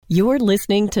You're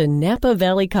listening to Napa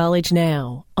Valley College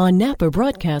Now on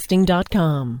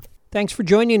NapaBroadcasting.com. Thanks for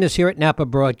joining us here at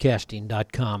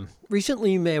NapaBroadcasting.com.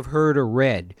 Recently, you may have heard or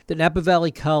read that Napa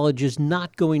Valley College is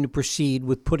not going to proceed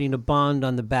with putting a bond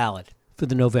on the ballot for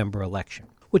the November election.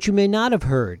 What you may not have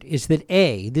heard is that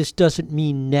A, this doesn't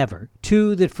mean never.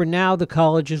 2, that for now the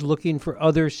college is looking for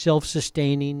other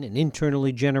self-sustaining and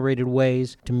internally generated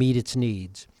ways to meet its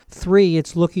needs. 3,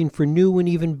 it's looking for new and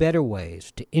even better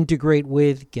ways to integrate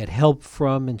with, get help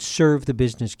from, and serve the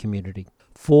business community.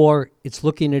 4, it's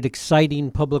looking at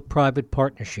exciting public-private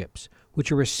partnerships, which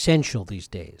are essential these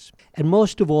days. And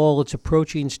most of all, it's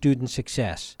approaching student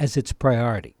success as its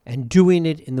priority and doing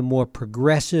it in the more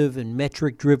progressive and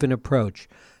metric-driven approach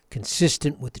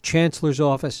consistent with the Chancellor's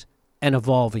office and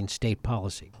evolving state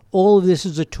policy. All of this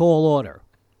is a tall order,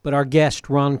 but our guest,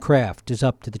 Ron Kraft, is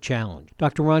up to the challenge.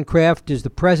 Dr. Ron Kraft is the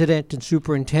president and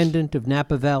superintendent of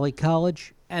Napa Valley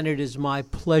College, and it is my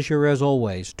pleasure, as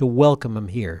always, to welcome him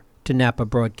here to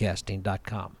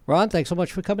NapaBroadcasting.com. Ron, thanks so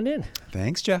much for coming in.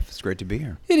 Thanks, Jeff. It's great to be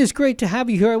here. It is great to have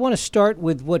you here. I want to start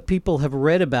with what people have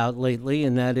read about lately,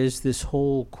 and that is this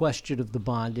whole question of the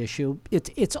bond issue.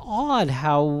 It's odd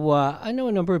how I know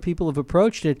a number of people have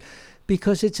approached it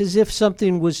because it's as if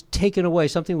something was taken away,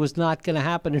 something was not going to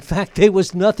happen. In fact, there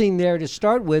was nothing there to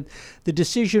start with. The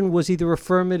decision was either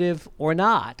affirmative or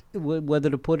not, whether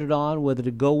to put it on, whether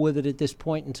to go with it at this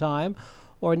point in time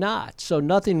or not. So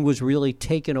nothing was really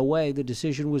taken away. The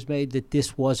decision was made that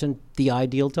this wasn't the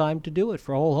ideal time to do it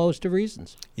for a whole host of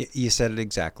reasons. You said it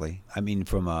exactly. I mean,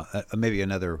 from maybe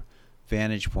another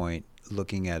vantage point,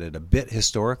 looking at it a bit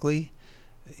historically,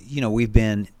 we've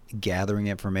been gathering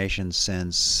information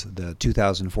since the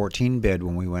 2014 bid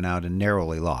when we went out and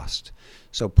narrowly lost.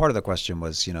 So part of the question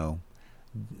was,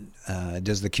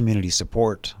 does the community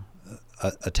support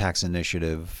a tax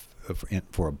initiative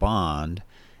for a bond?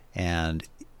 And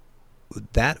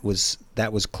that was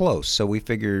close. So we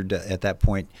figured at that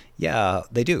point, yeah,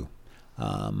 they do.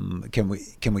 Can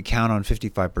we count on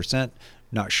 55%?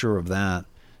 Not sure of that.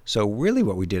 So really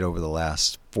what we did over the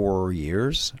last 4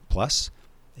 years plus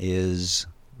is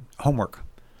homework.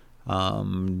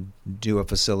 Do a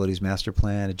facilities master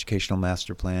plan, educational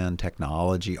master plan,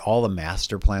 technology, all the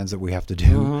master plans that we have to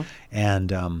do,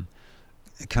 and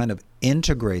kind of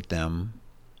integrate them.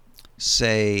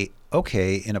 Say,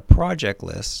 okay, in a project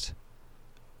list,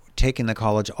 taking the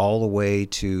college all the way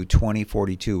to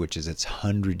 2042, which is its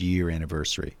 100-year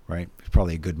anniversary, right? It's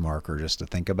probably a good marker just to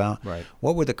think about. Right.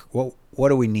 What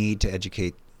do we need to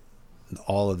educate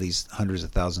all of these hundreds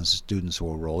of thousands of students who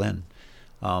will roll in?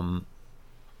 At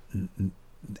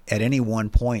any one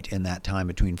point in that time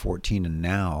between 14 and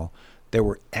now, there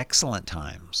were excellent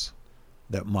times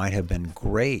that might have been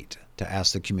great to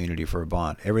ask the community for a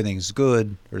bond. Everything's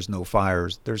good. There's no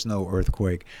fires. There's no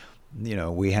earthquake.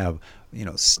 We have,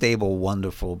 stable,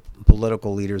 wonderful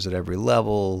political leaders at every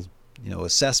level.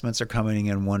 Assessments are coming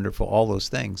in wonderful, all those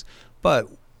things. But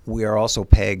we are also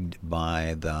pegged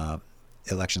by the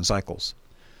election cycles.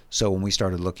 So when I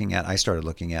started looking at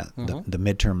the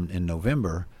midterm in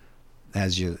November,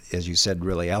 as you said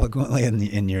really eloquently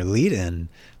in your lead-in,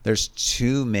 there's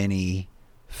too many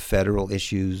federal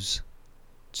issues,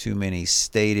 too many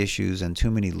state issues, and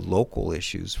too many local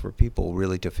issues for people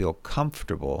really to feel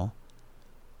comfortable,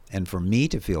 and for me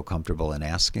to feel comfortable in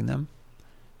asking them.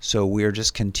 So we're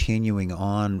just continuing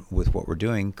on with what we're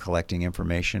doing, collecting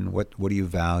information. What do you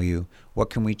value? What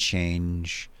can we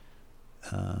change?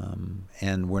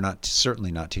 And we're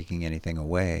certainly not taking anything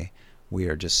away. We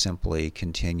are just simply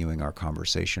continuing our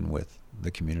conversation with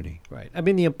the community. Right. I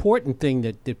mean, the important thing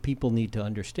that people need to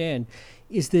understand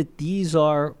is that these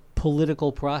are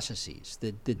political processes,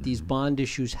 that these bond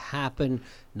issues happen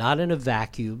not in a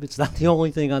vacuum. It's not the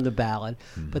only thing on the ballot,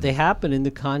 but they happen in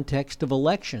the context of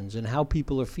elections, and how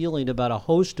people are feeling about a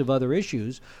host of other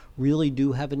issues really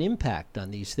do have an impact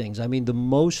on these things. I mean, the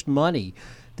most money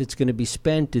that's going to be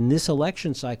spent in this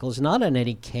election cycle is not on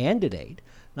any candidate,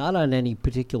 not on any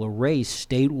particular race,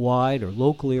 statewide or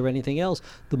locally or anything else.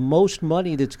 The most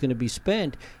money that's going to be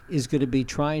spent is going to be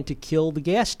trying to kill the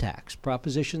gas tax,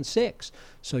 Proposition 6.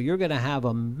 So you're going to have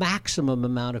a maximum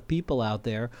amount of people out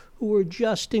there who are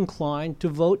just inclined to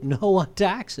vote no on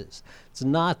taxes. It's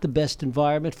not the best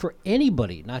environment for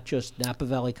anybody, not just Napa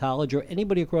Valley College or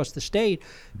anybody across the state,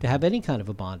 to have any kind of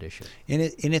a bond issue. And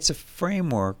it's a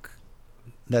framework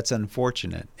that's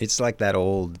unfortunate. It's like that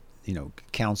old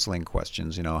counseling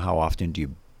questions, how often do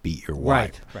you beat your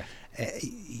wife? Right.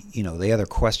 The other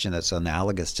question that's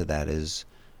analogous to that is,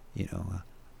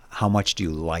 how much do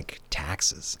you like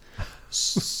taxes?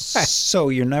 So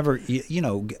you're never,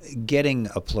 getting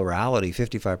a plurality,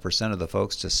 55% of the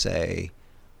folks to say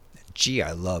gee,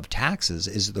 I love taxes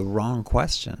is the wrong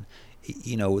question.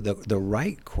 The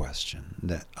right question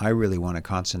that I really want to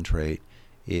concentrate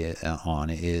on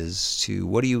is to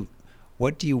what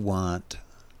do you want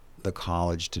the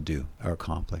college to do or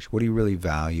accomplish? What do you really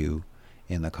value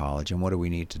in the college, and what do we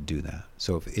need to do that?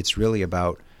 So if it's really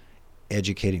about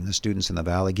educating the students in the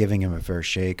Valley, giving them a fair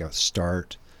shake, a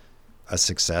start, a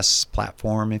success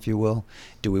platform, if you will,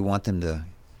 do we want them to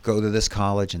go to this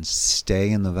college and stay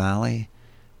in the Valley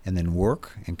and then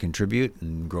work and contribute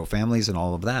and grow families and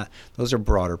all of that? Those are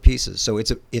broader pieces. So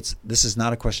this is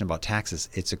not a question about taxes.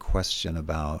 It's a question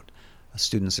about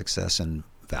student success and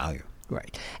value.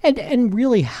 Right. And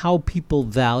really how people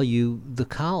value the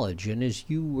college. And as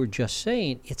you were just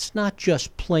saying, it's not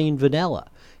just plain vanilla.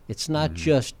 It's not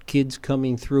just kids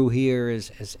coming through here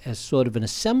as sort of an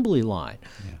assembly line.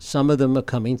 Yeah. Some of them are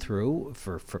coming through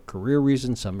for career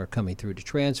reasons. Some are coming through to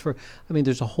transfer. I mean,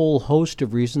 there's a whole host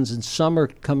of reasons, and some are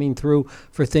coming through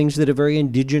for things that are very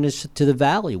indigenous to the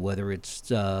Valley, whether it's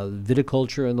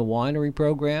viticulture and the winery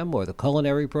program or the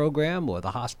culinary program or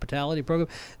the hospitality program.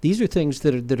 These are things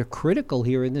that are critical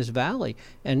here in this Valley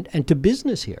and to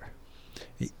business here.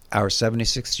 Our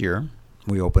 76th year,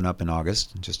 we open up in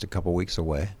August, just a couple weeks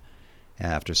away,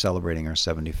 after celebrating our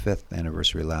 75th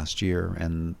anniversary last year.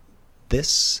 And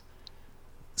this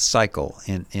cycle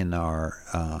in our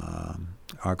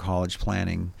college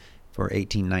planning for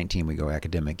 18-19, we go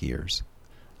academic years,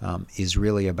 is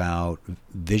really about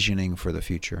visioning for the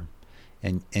future.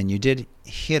 And you did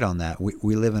hit on that.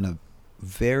 We live in a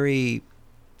very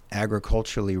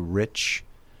agriculturally rich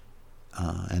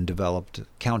and developed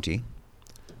county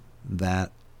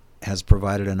that has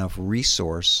provided enough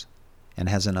resource and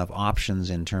has enough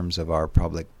options in terms of our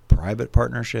public-private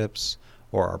partnerships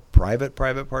or our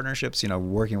private-private partnerships,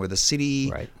 working with the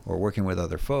city right. or working with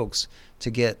other folks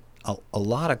to get a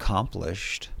lot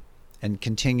accomplished and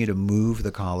continue to move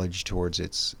the college towards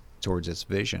its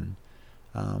vision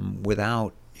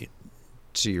without,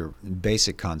 to your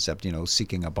basic concept,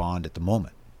 seeking a bond at the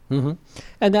moment. Mm-hmm.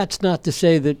 And that's not to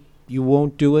say that you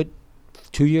won't do it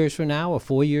 2 years from now or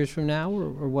 4 years from now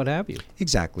or what have you.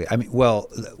 Exactly. I mean, well,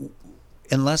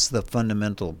 unless the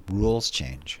fundamental rules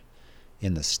change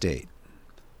in the state,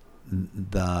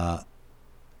 the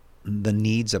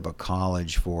needs of a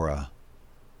college for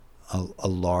a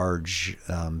large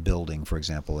building, for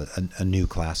example, a new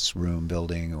classroom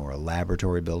building or a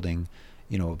laboratory building,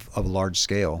 of large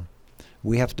scale,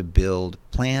 we have to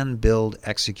plan, build,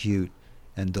 execute,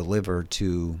 and deliver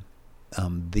to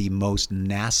the most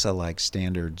NASA-like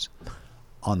standards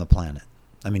on the planet.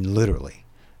 I mean, literally.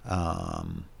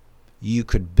 You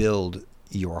could build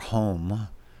your home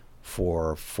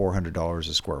for $400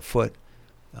 a square foot.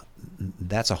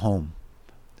 That's a home.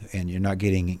 And you're not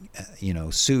getting,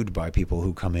 sued by people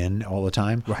who come in all the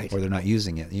time, right. or they're not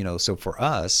using it. So for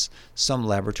us, some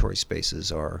laboratory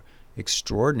spaces are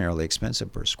extraordinarily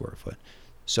expensive per square foot.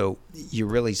 So you're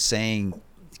really saying,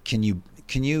 can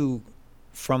you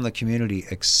from the community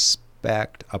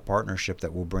expect a partnership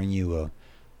that will bring you a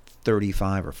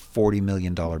 $35 or $40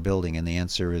 million building? And the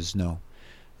answer is no.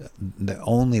 The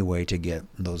only way to get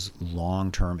those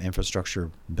long-term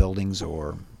infrastructure buildings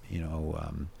or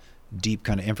deep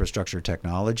kind of infrastructure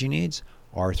technology needs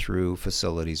are through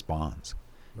facilities bonds.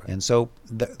 Right. And so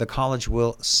the college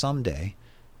will someday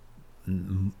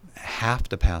have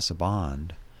to pass a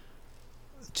bond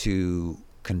to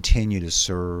continue to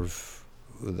serve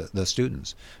the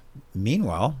students.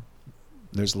 Meanwhile,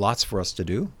 there's lots for us to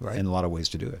do, right. and a lot of ways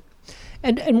to do it.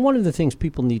 And one of the things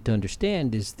people need to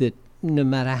understand is that no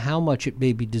matter how much it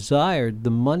may be desired,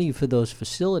 the money for those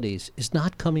facilities is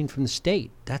not coming from the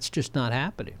state. That's just not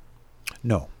happening.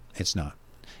 No, it's not.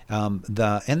 And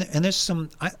there's some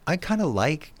I kind of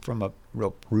like, from a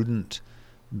real prudent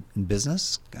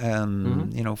business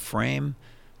frame,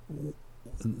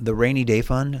 the rainy day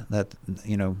fund that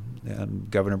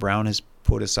Governor Brown has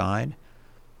put aside.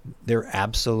 There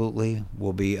absolutely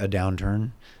will be a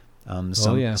downturn.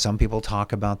 Some people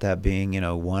talk about that being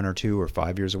 1 or 2 or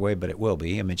 5 years away, but it will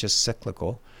be. I mean, it's just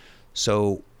cyclical.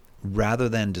 So rather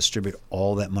than distribute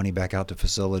all that money back out to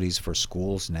facilities for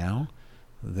schools now,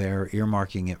 they're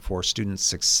earmarking it for student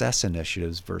success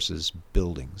initiatives versus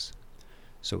buildings.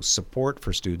 So support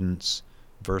for students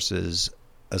versus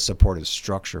a supportive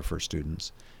structure for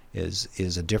students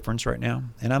is a difference right now,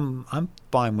 and I'm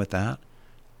fine with that.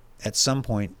 At some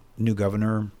point, new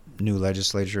governor, new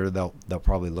legislature, they'll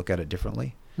probably look at it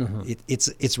differently. Mm-hmm.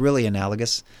 It's really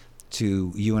analogous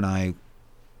to you and I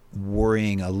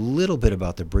worrying a little bit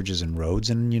about the bridges and roads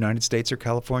in the United States or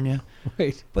California.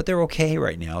 Right. But they're okay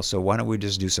right now, so why don't we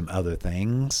just do some other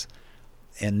things?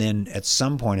 And then at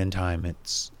some point in time,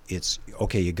 it's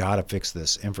okay, you got to fix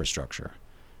this infrastructure.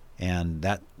 And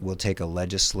that will take a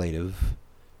legislative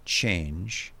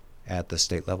change at the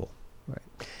state level.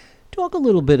 Right. Talk a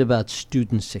little bit about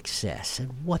student success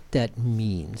and what that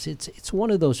means. It's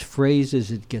one of those phrases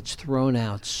that gets thrown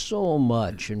out so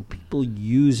much, and people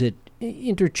use it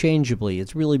interchangeably.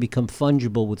 It's really become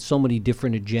fungible with so many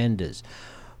different agendas.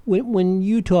 When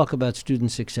you talk about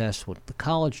student success, when the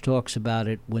college talks about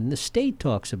it, when the state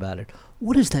talks about it,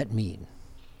 what does that mean?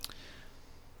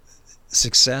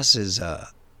 Success is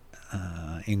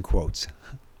in quotes,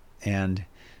 and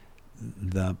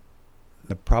the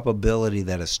probability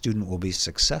that a student will be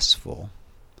successful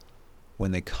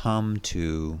when they come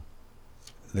to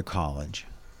the college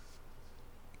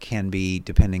can be,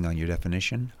 depending on your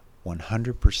definition,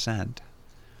 100%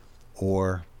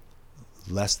 or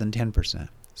less than 10%.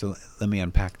 So let me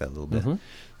unpack that a little bit.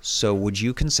 So would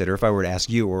you consider, if I were to ask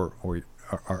you or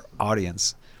our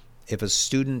audience, if a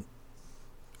student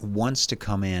wants to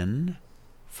come in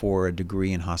for a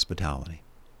degree in hospitality,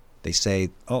 they say,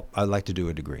 oh, I'd like to do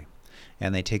a degree.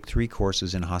 And they take 3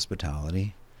 courses in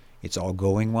hospitality. It's all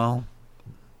going well.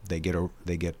 They get a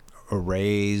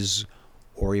raise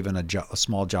or even a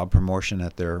small job promotion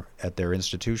at their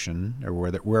institution or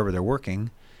wherever they're working,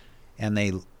 and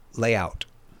they lay out.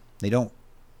 They don't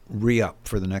re-up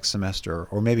for the next semester,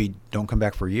 or maybe don't come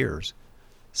back for years.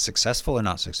 Successful or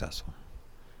not successful?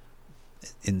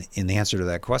 In the answer to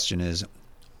that question is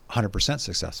 100%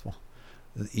 successful.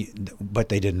 But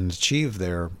they didn't achieve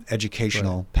their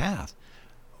educational path.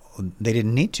 They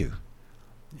didn't need to.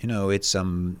 It's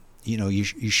you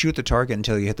shoot the target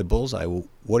until you hit the bullseye. Well,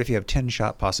 what if you have 10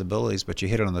 shot possibilities, but you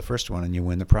hit it on the first one and you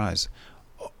win the prize?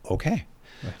 Okay,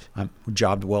 right.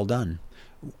 Job well done.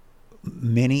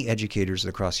 Many educators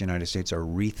across the United States are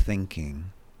rethinking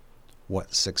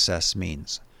what success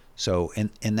means. So,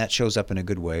 and that shows up in a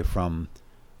good way, from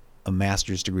a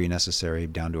master's degree necessary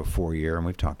down to a 4-year, and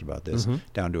we've talked about this,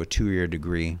 down to a 2-year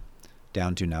degree,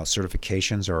 down to now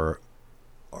certifications are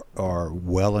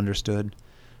well understood,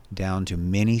 down to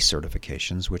many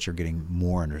certifications, which are getting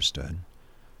more understood,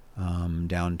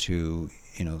 down to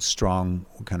strong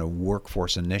kind of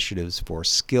workforce initiatives for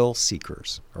skill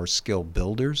seekers or skill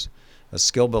builders. A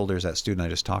skill builder is that student I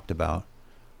just talked about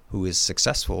who is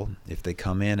successful if they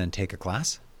come in and take a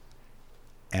class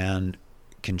and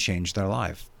can change their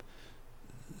life.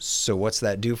 So what's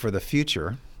that do for the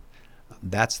future?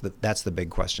 That's the big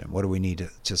question. What do we need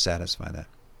to satisfy that?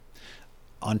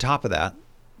 On top of that,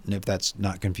 and if that's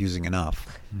not confusing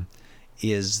enough,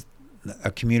 is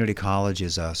a community college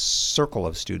is a circle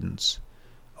of students,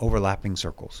 overlapping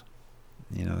circles.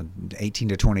 18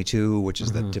 to 22, which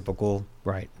is the typical,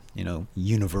 right?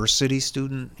 University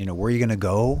student. Where are you going to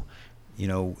go?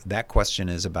 That question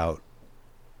is about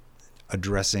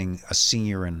addressing a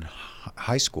senior in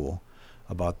high school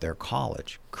about their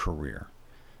college career.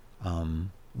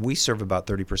 We serve about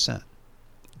 30%.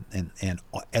 And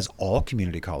as all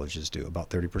community colleges do, about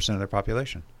 30% of their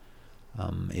population.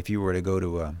 If you were to go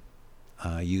to a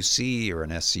UC or an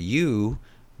SCU,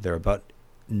 they're about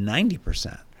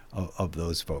 90% of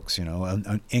those folks,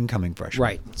 an incoming freshmen.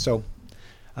 Right. So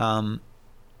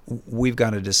we've got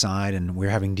to decide, and we're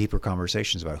having deeper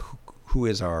conversations about who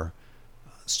is our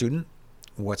student,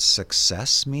 what's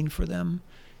success mean for them,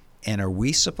 and are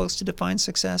we supposed to define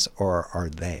success, or are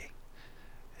they?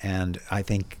 And I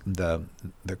think the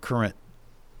current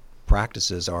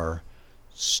practices are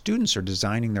students are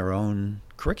designing their own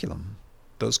curriculum.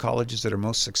 Those colleges that are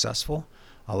most successful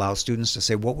allow students to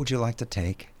say, what would you like to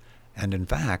take? And in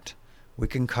fact, we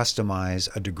can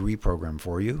customize a degree program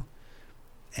for you.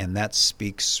 And that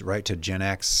speaks right to Gen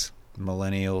X,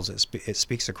 millennials. It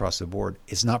speaks across the board.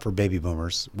 It's not for baby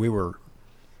boomers. We were,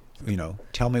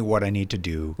 tell me what I need to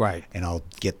do, right, and I'll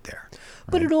get there. Right?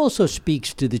 But it also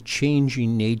speaks to the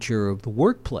changing nature of the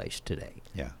workplace today.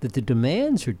 Yeah. That the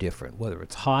demands are different, whether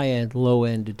it's high end, low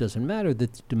end, it doesn't matter.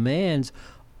 That the demands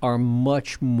are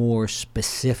much more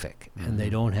specific, and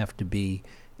they don't have to be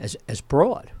as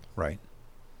broad. Right.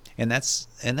 And that's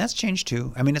changed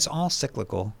too. I mean, it's all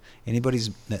cyclical. Anybody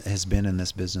that has been in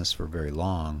this business for very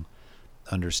long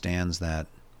understands that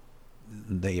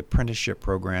the apprenticeship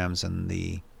programs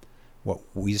and what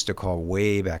we used to call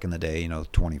way back in the day,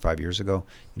 25 years ago,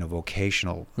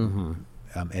 vocational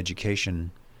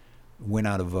education went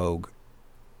out of vogue,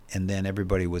 and then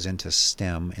everybody was into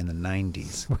STEM in the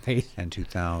 90s right, and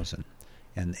 2000.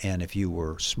 And if you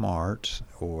were smart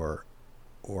or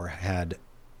had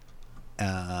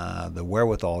the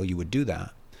wherewithal, you would do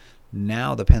that.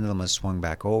 Now the pendulum has swung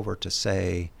back over to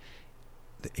say,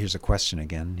 here's a question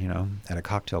again, at a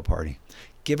cocktail party.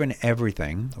 given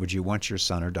everything, would you want your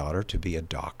son or daughter to be a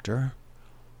doctor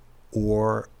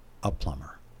or a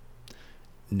plumber?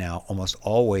 Now, almost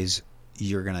always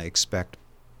you're going to expect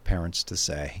parents to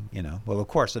say, well, of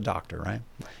course, a doctor, right?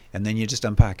 And then you just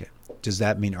unpack it. Does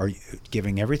that mean, are you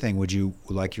giving everything, would you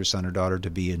like your son or daughter to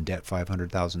be in debt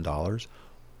 $500,000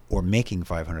 or making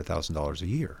 $500,000 a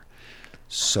year?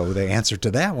 So the answer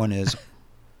to that one is,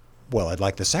 well, I'd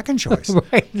like the second choice.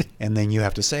 Right. And then you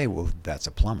have to say, well, that's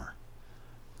a plumber.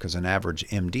 Because an average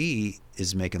MD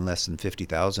is making less than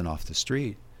 $50,000 off the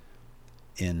street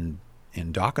in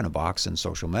Doc in a Box and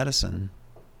social medicine,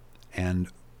 and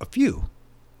a few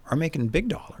are making big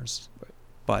dollars. Right.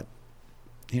 But,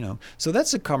 so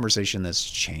that's a conversation that's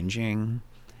changing.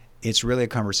 It's really a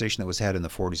conversation that was had in the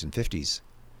 40s and 50s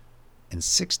and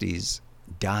 60s,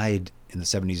 died in the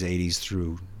 70s, 80s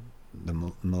through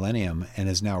the millennium, and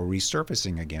is now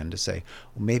resurfacing again to say,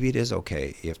 well, maybe it is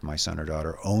okay if my son or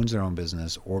daughter owns their own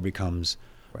business or becomes,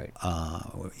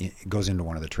 goes into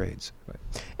one of the trades. Right.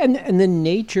 And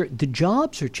the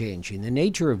jobs are changing. The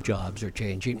nature of jobs are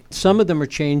changing. Some of them are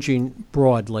changing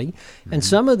broadly, and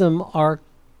some of them are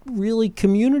really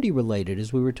community related,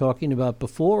 as we were talking about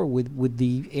before, with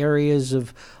the areas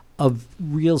of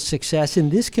real success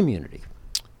in this community.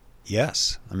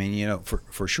 Yes. I mean,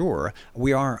 for sure,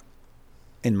 we are,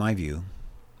 in my view,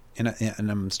 and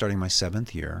I'm starting my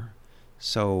 7th year,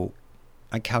 so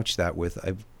I couch that with,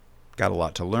 I've got a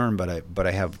lot to learn, but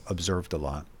I have observed a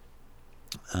lot.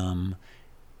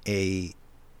 A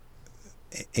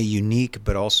unique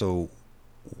but also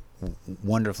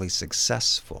wonderfully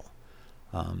successful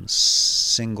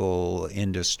single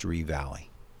industry valley.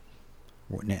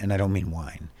 And I don't mean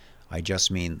wine. I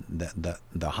just mean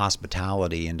the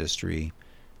hospitality industry,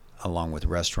 along with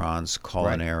restaurants,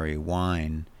 culinary,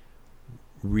 wine,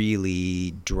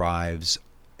 really drives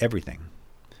everything.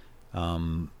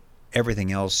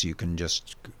 Everything else you can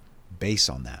just base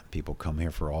on that. People come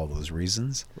here for all those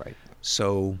reasons. Right.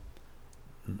 So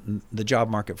the job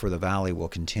market for the valley will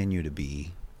continue to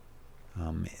be,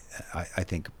 I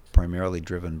think, primarily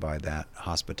driven by that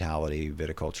hospitality,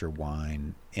 viticulture,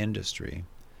 wine industry.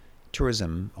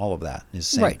 Tourism, all of that is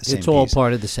same. Right. Same it's all piece.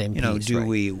 part of the same piece.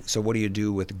 So what do you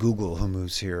do with Google who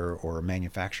moves here, or a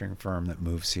manufacturing firm that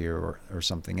moves here, or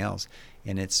something else?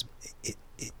 And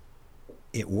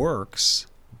it works,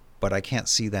 but I can't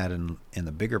see that in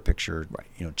the bigger picture,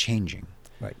 changing.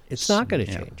 Right. It's not going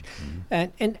to change.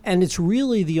 Mm-hmm. And it's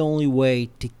really the only way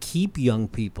to keep young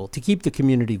people, to keep the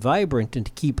community vibrant, and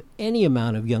to keep any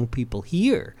amount of young people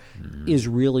here is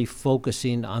really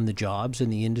focusing on the jobs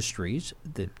and the industries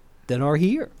that are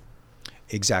here.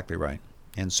 Exactly right.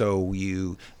 And so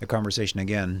the conversation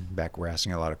again, we're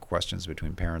asking a lot of questions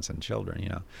between parents and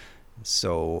children,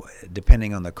 So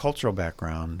depending on the cultural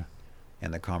background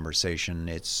and the conversation,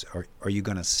 it's, are you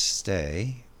going to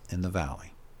stay in the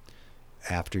valley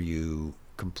after you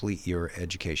complete your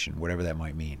education, whatever that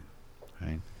might mean,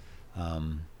 right?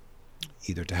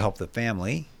 Either to help the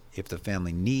family, if the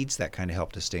family needs that kind of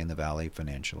help to stay in the valley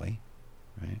financially,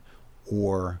 right?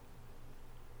 Or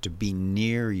to be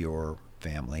near your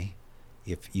family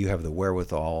if you have the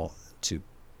wherewithal to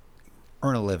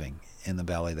earn a living in the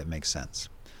valley that makes sense.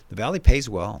 The valley pays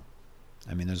well.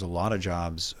 I mean, there's a lot of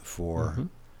jobs for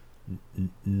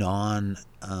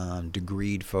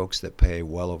non-degreed folks that pay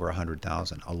well over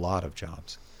 $100,000. A lot of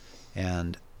jobs,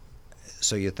 and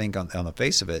so you think on the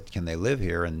face of it, can they live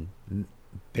here? And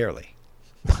barely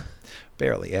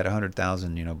at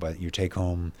 $100,000. But you take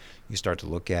home, you start to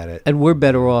look at it, and we're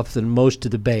better off than most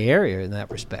of the Bay Area in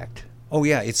that respect. Oh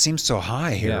yeah, it seems so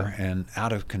high here and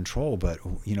out of control, but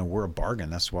we're a bargain.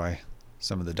 That's why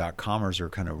some of the .comers are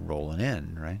kind of rolling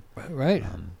in, right? Right.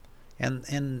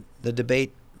 And the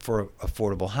debate for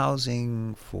affordable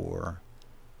housing, for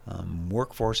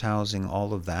workforce housing,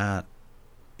 all of that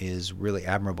is really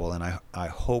admirable, and I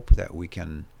hope that we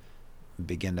can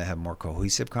begin to have more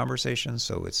cohesive conversations.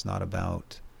 So it's not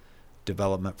about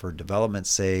development for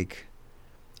development's sake.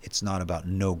 It's not about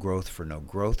no growth for no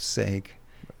growth's sake.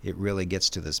 It really gets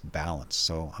to this balance.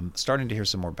 So I'm starting to hear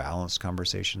some more balanced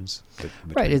conversations.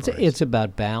 Right. It's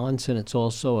about balance, and it's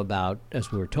also about,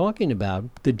 as we were talking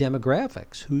about, the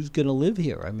demographics. Who's going to live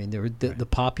here? I mean, the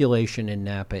population in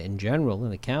Napa in general,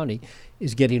 in the county,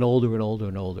 is getting older and older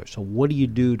and older. So what do you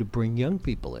do to bring young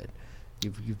people in?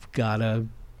 You've got to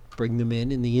bring them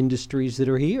in the industries that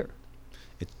are here.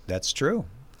 That's true.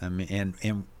 I mean,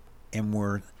 and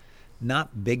we're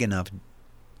not big enough,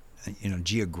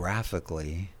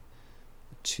 geographically,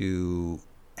 to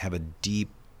have a deep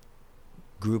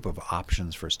group of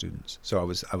options for students. So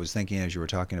I was thinking, as you were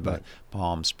talking about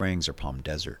Palm Springs or Palm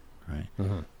Desert, right?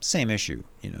 Mm-hmm. Same issue,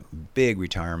 big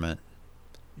retirement,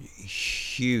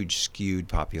 huge skewed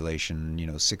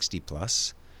population, 60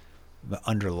 plus. But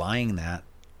underlying that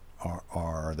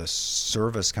are the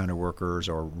service kind of workers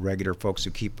or regular folks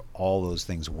who keep all those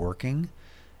things working,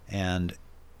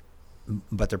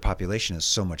 but their population is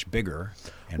so much bigger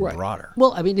and broader.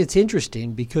 Well, I mean, it's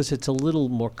interesting because it's a little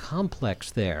more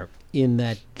complex there in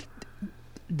that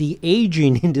the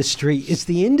aging industry is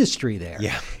the industry there.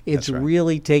 Yeah, it's right.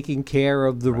 really taking care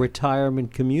of the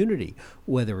retirement community,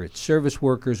 whether it's service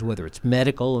workers, whether it's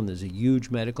medical, and there's a huge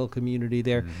medical community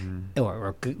there,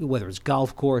 or whether it's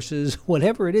golf courses,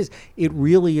 whatever it is. It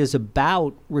really is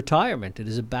about retirement. It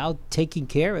is about taking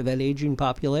care of that aging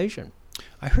population.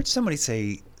 I heard somebody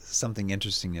say something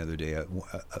interesting the other day,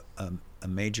 a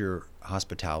major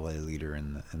hospitality leader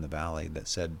in the Valley, that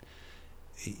said,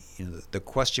 the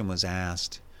question was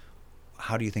asked,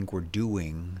 how do you think we're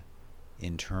doing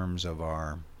in terms of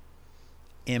our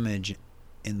image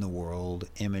in the world,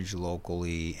 image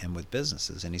locally, and with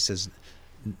businesses? And he says,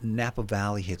 Napa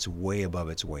Valley hits way above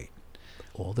its weight.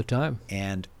 All the time.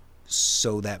 And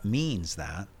so that means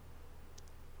that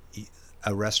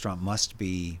a restaurant must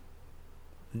be,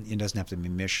 it doesn't have to be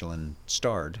Michelin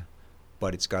starred,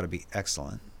 but it's got to be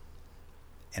excellent,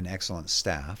 and excellent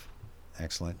staff,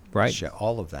 excellent chef,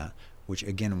 all of that, which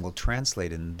again will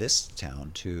translate in this town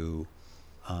to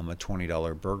a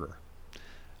 $20 burger,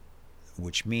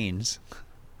 which means,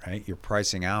 right, you're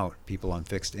pricing out people on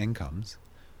fixed incomes.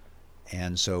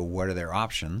 And so what are their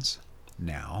options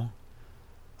now?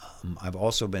 I've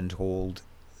also been told,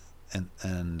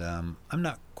 and I'm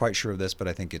not quite sure of this, but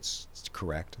I think it's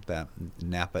correct, that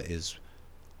Napa is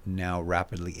now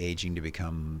rapidly aging to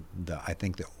become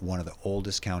one of the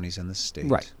oldest counties in the state.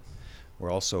 Right. We're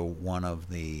also one of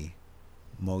the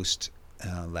most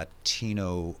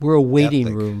Latino. We're a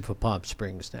waiting room for Palm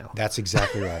Springs now. That's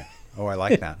exactly right. Oh, I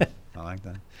like that.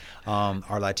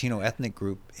 Our Latino ethnic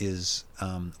group is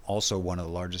also one of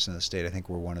the largest in the state. I think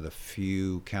we're one of the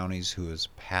few counties who has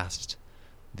passed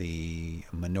the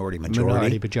minority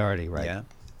majority, right.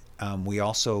 Yeah. We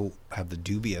also have the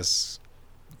dubious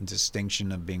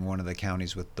distinction of being one of the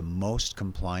counties with the most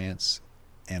compliance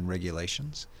and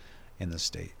regulations in the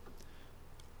state.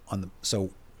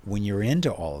 So when you're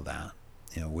into all of that,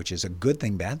 which is a good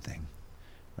thing, bad thing,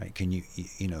 right?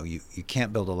 You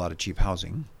can't build a lot of cheap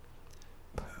housing,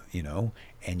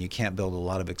 and you can't build a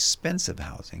lot of expensive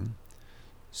housing.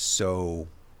 So,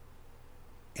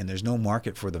 and there's no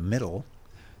market for the middle.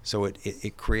 So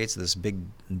it creates this big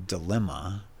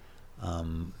dilemma.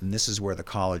 And this is where the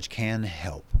college can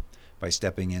help by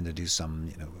stepping in to do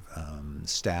some,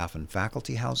 staff and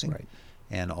faculty housing. Right.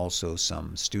 And also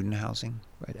some student housing.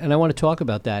 Right, and I want to talk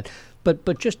about that.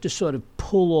 But just to sort of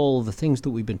pull all the things that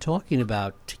we've been talking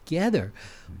about together,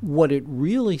 what it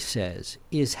really says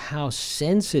is how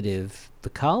sensitive the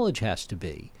college has to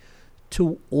be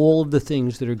to all of the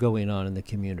things that are going on in the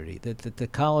community. That the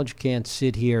college can't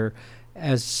sit here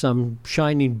as some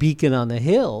shining beacon on the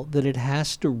hill, that it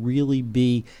has to really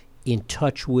be in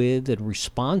touch with and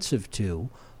responsive to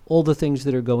all the things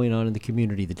that are going on in the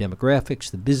community, the demographics,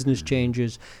 the business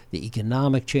changes, the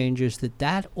economic changes,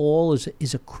 that all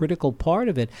is a critical part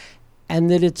of it, and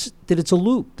that it's a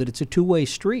loop, that it's a two-way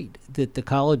street, that the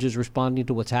college is responding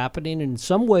to what's happening, and in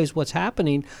some ways what's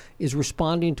happening is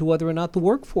responding to whether or not the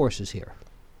workforce is here.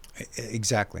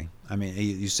 Exactly. I mean,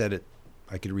 you said it.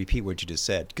 I could repeat what you just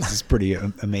said because it's pretty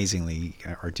amazingly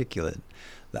articulate.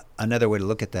 Another way to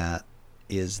look at that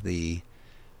is the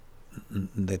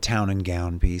town and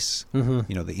gown piece,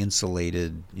 the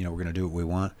insulated, we're going to do what we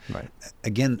want. Right.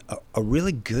 Again, a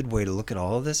really good way to look at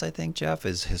all of this, I think, Jeff,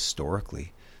 is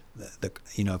historically.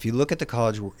 If you look at the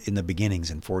college in the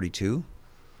beginnings in 42,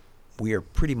 we are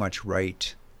pretty much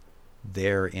right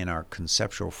there in our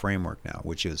conceptual framework now,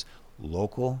 which is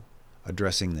local,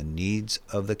 addressing the needs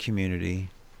of the community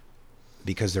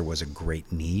because there was a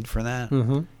great need for that,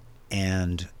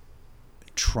 and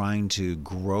trying to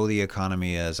grow the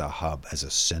economy as a hub, as a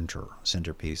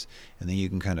centerpiece. And then you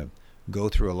can kind of go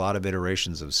through a lot of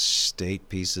iterations of state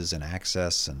pieces and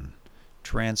access and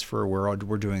transfer.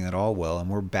 We're doing it all well, and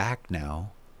we're back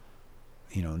now,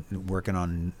 working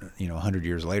on, 100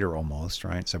 years later almost,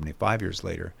 right? 75 years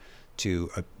later,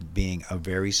 to being a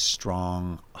very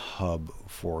strong hub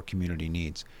for community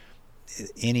needs.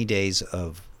 Any days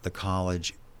of the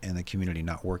college and the community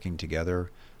not working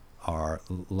together are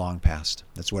long past.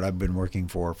 That's what I've been working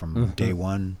for from day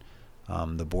one.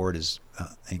 The board is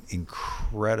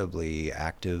incredibly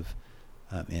active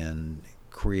in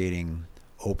creating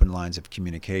open lines of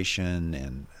communication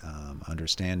and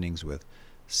understandings with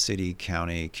city,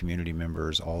 county, community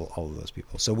members, all of those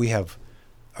people. So we have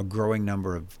a growing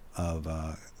number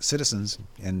of citizens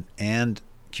and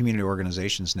community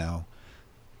organizations now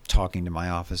talking to my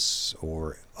office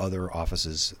or other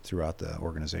offices throughout the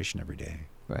organization every day.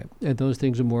 Right. And those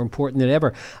things are more important than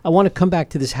ever. I want to come back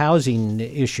to this housing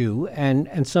issue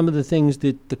and some of the things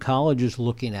that the college is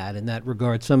looking at in that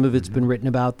regard. Some of it's been written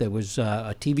about. There was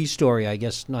a TV story, I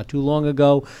guess, not too long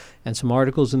ago, and some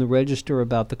articles in the Register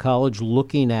about the college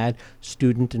looking at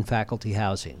student and faculty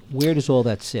housing. Where does all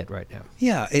that sit right now?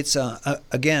 Yeah, it's,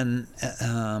 again,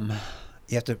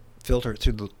 you have to filter it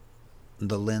through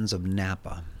the lens of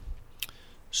Napa.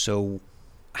 So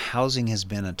housing has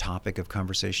been a topic of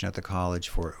conversation at the college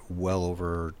for well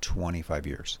over 25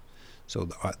 years. So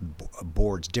the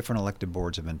boards, different elected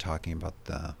boards, have been talking about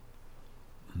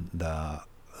the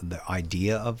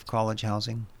idea of college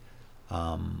housing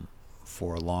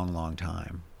for a long, long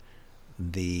time.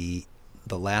 The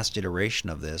last iteration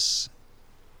of this,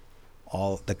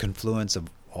 all the confluence of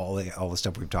all the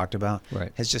stuff we've talked about,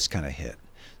 right, has just kind of hit.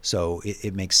 So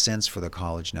it makes sense for the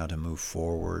college now to move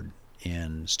forward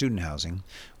in student housing.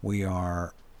 We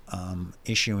are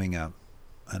issuing an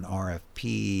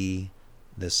RFP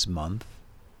this month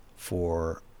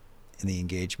for the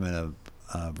engagement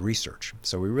of research.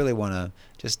 So we really want to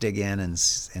just dig in and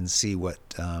see what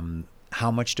how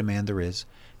much demand there is,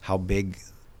 how big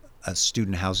a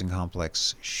student housing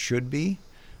complex should be,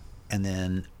 and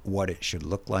then what it should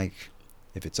look like,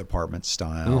 if it's apartment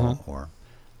style or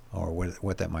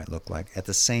what that might look like. At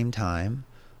the same time,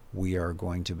 we are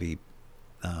going to be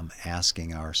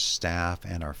asking our staff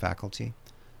and our faculty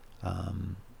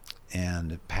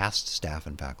and past staff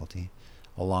and faculty,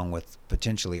 along with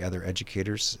potentially other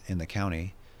educators in the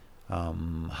county,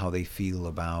 how they feel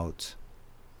about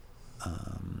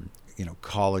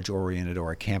college-oriented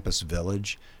or a campus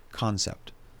village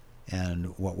concept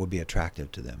and what would be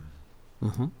attractive to them.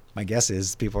 Mm-hmm. My guess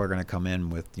is people are going to come in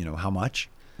with, how much,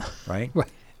 right?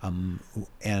 Right.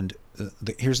 And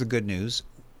here's the good news.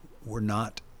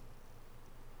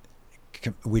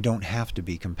 We don't have to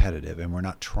be competitive, and we're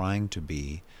not trying to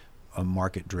be a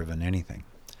market-driven anything.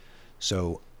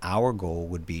 So our goal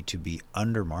would be to be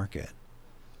under market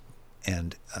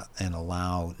and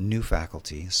allow new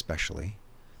faculty, especially,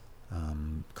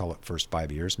 call it first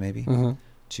 5 years maybe,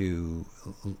 to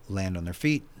land on their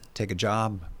feet, take a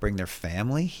job, bring their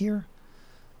family here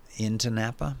into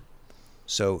Napa.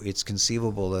 So it's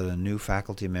conceivable that a new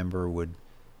faculty member would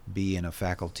be in a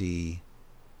faculty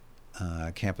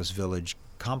campus village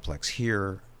complex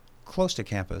here close to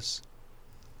campus,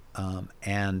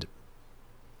 and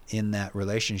in that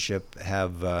relationship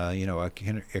have a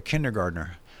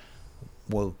kindergartner.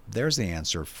 Well, there's the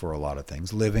answer for a lot of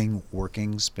things: living,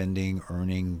 working, spending,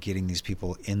 earning, getting these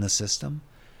people in the system.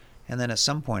 And then at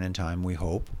some point in time, we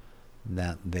hope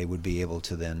that they would be able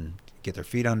to then get their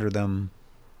feet under them,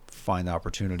 find the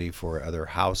opportunity for other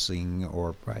housing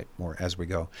or as we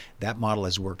go. That model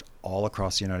has worked all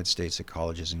across the United States at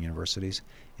colleges and universities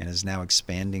and is now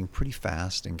expanding pretty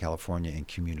fast in California in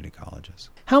community colleges.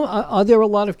 How are there a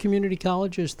lot of community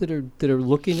colleges that are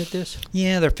looking at this?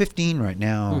 Yeah, there are 15 right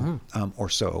now, or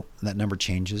so. That number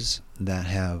changes, that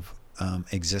have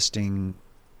existing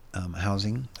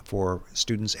housing for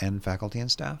students and faculty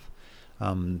and staff.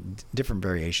 Different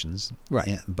variations,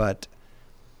 right? But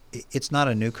it's not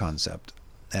a new concept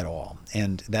at all,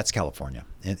 and that's California.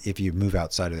 And if you move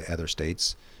outside of the other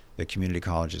states, the community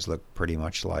colleges look pretty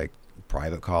much like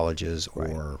private colleges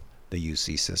or the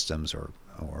UC systems or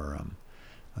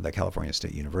the California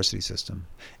State University system.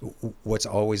 What's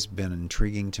always been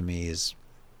intriguing to me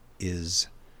is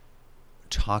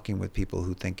talking with people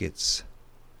who think it's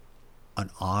an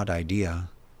odd idea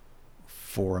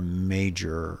for a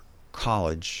major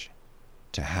college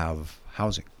to have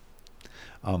housing.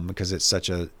 Because it's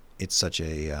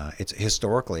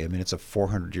historically, it's a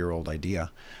 400-year-old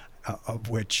idea, of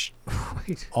which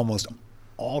almost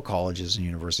all colleges and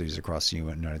universities across the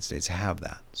United States have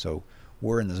that. So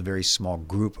we're in this very small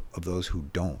group of those who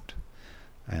don't,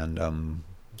 and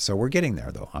so we're getting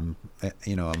there, though. I'm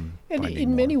and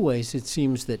in many ways, it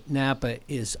seems that Napa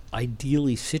is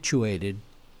ideally situated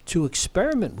to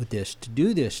experiment with this, to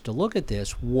do this, to look at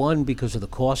this, one, because of the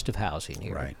cost of housing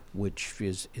here, which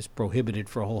is prohibited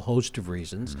for a whole host of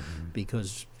reasons,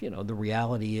 because, the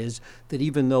reality is that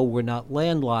even though we're not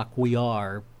landlocked, we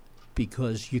are,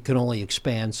 because you can only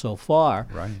expand so far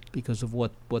because of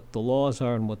what the laws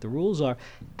are and what the rules are,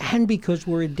 and because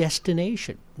we're a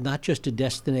destination, not just a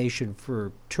destination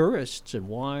for tourists and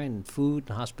wine and food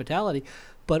and hospitality,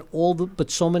 but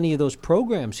so many of those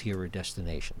programs here are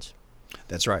destinations.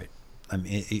 That's right.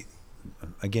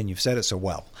 Again, you've said it so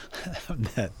well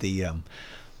that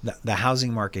the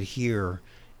housing market here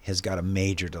has got a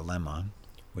major dilemma,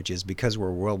 which is because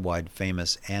we're worldwide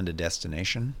famous and a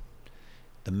destination,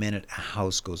 the minute a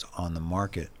house goes on the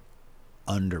market,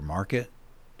 under market,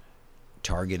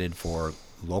 targeted for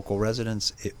local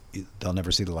residents, they'll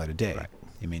never see the light of day. Right.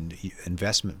 I mean,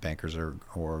 investment bankers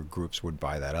or groups would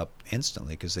buy that up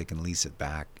instantly because they can lease it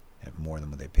back at more than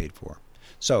what they paid for.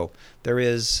 So there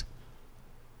is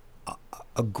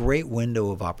a great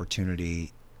window of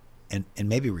opportunity and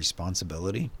maybe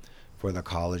responsibility for the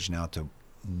college now to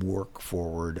work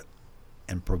forward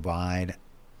and provide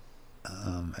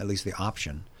at least the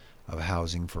option of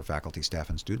housing for faculty, staff,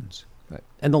 and students. Right.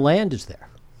 And the land is there.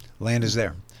 Land is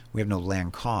there. We have no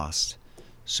land cost.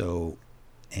 So,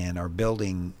 and our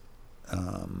building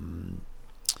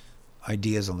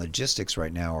ideas on logistics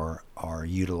right now are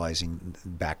utilizing,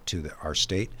 back to our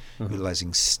state,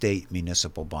 utilizing state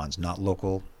municipal bonds, not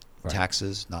local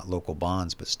taxes, not local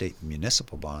bonds, but state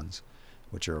municipal bonds,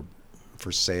 which are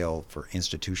for sale for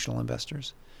institutional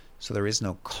investors. So there is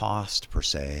no cost per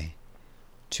se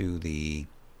to the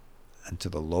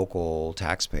local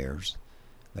taxpayers.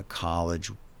 The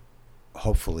college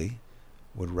hopefully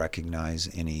would recognize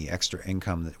any extra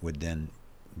income that would then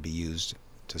be used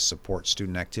to support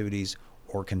student activities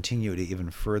or continue to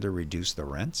even further reduce the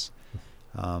rents.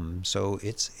 So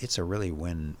it's a really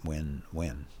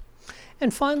win-win-win.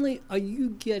 And finally, are you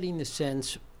getting the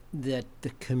sense that the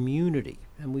community,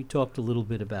 and we talked a little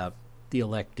bit about the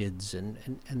electeds and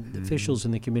the officials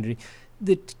in the community,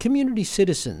 that community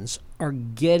citizens are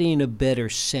getting a better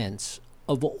sense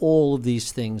of all of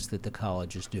these things that the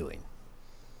college is doing?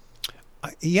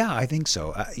 Yeah, I think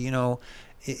so.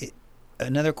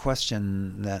 Another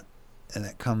question that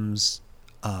comes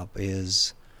up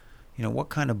is, what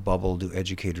kind of bubble do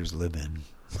educators live in?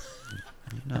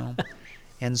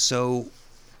 And so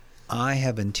I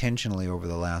have intentionally over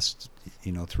the last,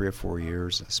 3 or 4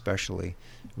 years especially,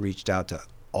 reached out to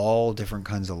all different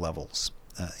kinds of levels,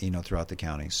 throughout the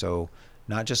county. So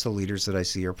not just the leaders that I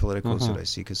see or politicos that I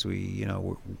see, because we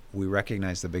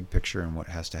recognize the big picture and what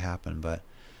has to happen, but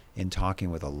in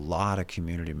talking with a lot of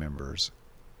community members,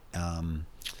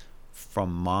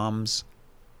 from moms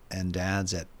and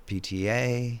dads at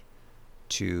PTA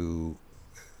to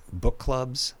book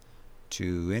clubs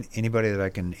to anybody that I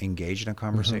can engage in a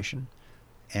conversation,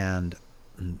 and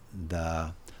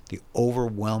the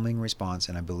overwhelming response,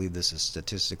 and I believe this is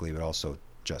statistically but also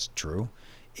just true,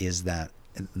 is that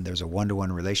there's a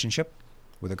one-to-one relationship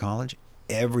with the college.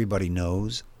 Everybody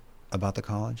knows about the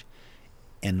college,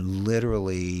 and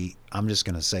literally, I'm just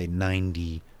going to say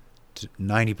 90%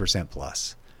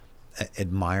 plus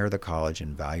admire the college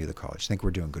and value the college. Think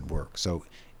we're doing good work. So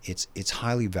it's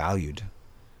highly valued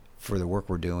for the work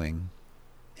we're doing,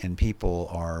 and people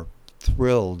are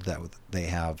thrilled that they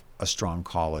have a strong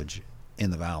college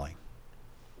in the Valley.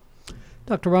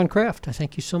 Dr. Ron Kraft, I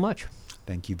thank you so much.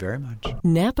 Thank you very much.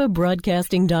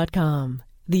 NapaBroadcasting.com,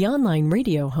 the online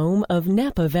radio home of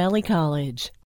Napa Valley College.